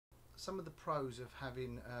Some of the pros of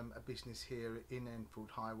having a business here in Enfield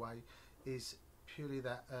Highway is purely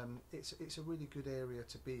that it's a really good area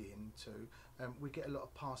to be into. We get a lot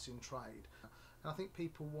of passing trade, and I think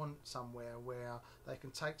people want somewhere where they can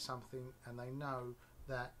take something and they know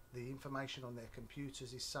that the information on their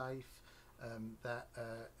computers is safe,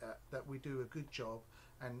 that we do a good job.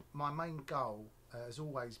 And my main goal has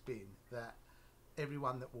always been that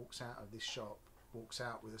everyone that walks out of this shop walks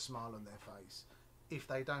out with a smile on their face. If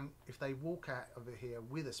they walk out of here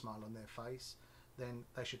with a smile on their face, then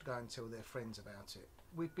they should go and tell their friends about it.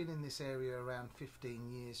 We've been in this area around 15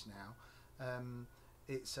 years now.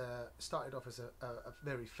 It's started off as a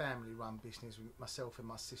very family-run business with myself and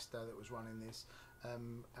my sister that was running this,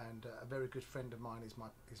 and a very good friend of mine is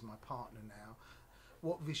my partner now.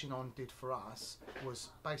 What Vision On did for us was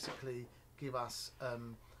basically give us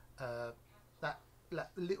that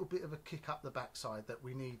little bit of a kick up the backside that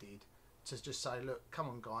we needed to just say, look, come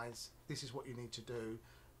on guys, this is what you need to do.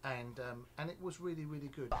 And it was really,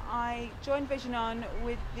 really good. I joined Vision On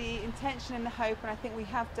with the intention and the hope, and I think we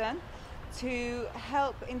have done, to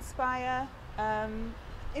help inspire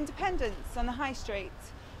independence on the high street.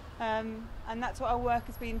 And that's what our work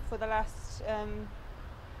has been for the last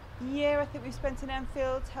year. I think we've spent in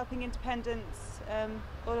Enfield helping independents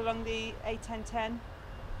all along the A1010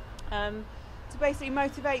 to basically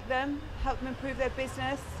motivate them, help them improve their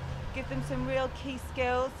business, give them some real key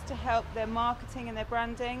skills to help their marketing and their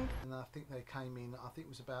branding. And I think they came in, I think it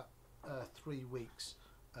was about 3 weeks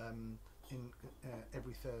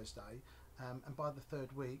every Thursday, and by the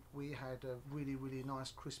third week we had a really, really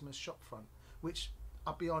nice Christmas shop front, which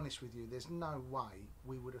I'll be honest with you, there's no way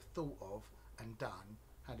we would have thought of and done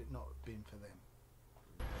had it not been for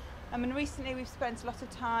them. And recently we've spent a lot of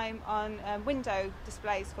time on window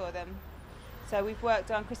displays for them. So we've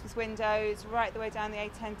worked on Christmas windows right the way down the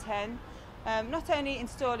A1010, not only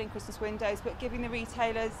installing Christmas windows but giving the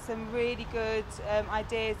retailers some really good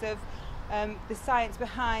ideas of the science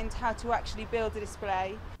behind how to actually build a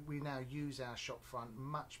display. We now use our shop front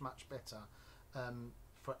much better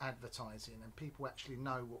for advertising, and people actually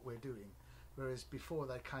know what we're doing, whereas before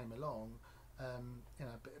they came along, you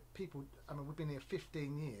know, people, I mean, we've been here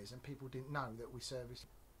 15 years and people didn't know that we service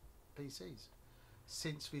PCs.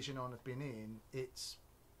 Since Vision On have been in, it's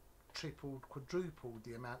tripled, quadrupled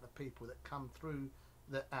the amount of people that come through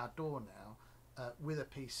our door now with a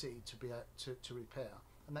PC to be able to repair,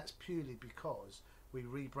 and that's purely because we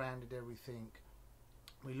rebranded everything.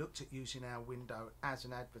 We looked at using our window as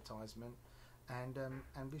an advertisement, and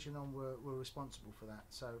Vision On were responsible for that.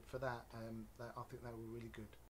 So for that, I think they were really good.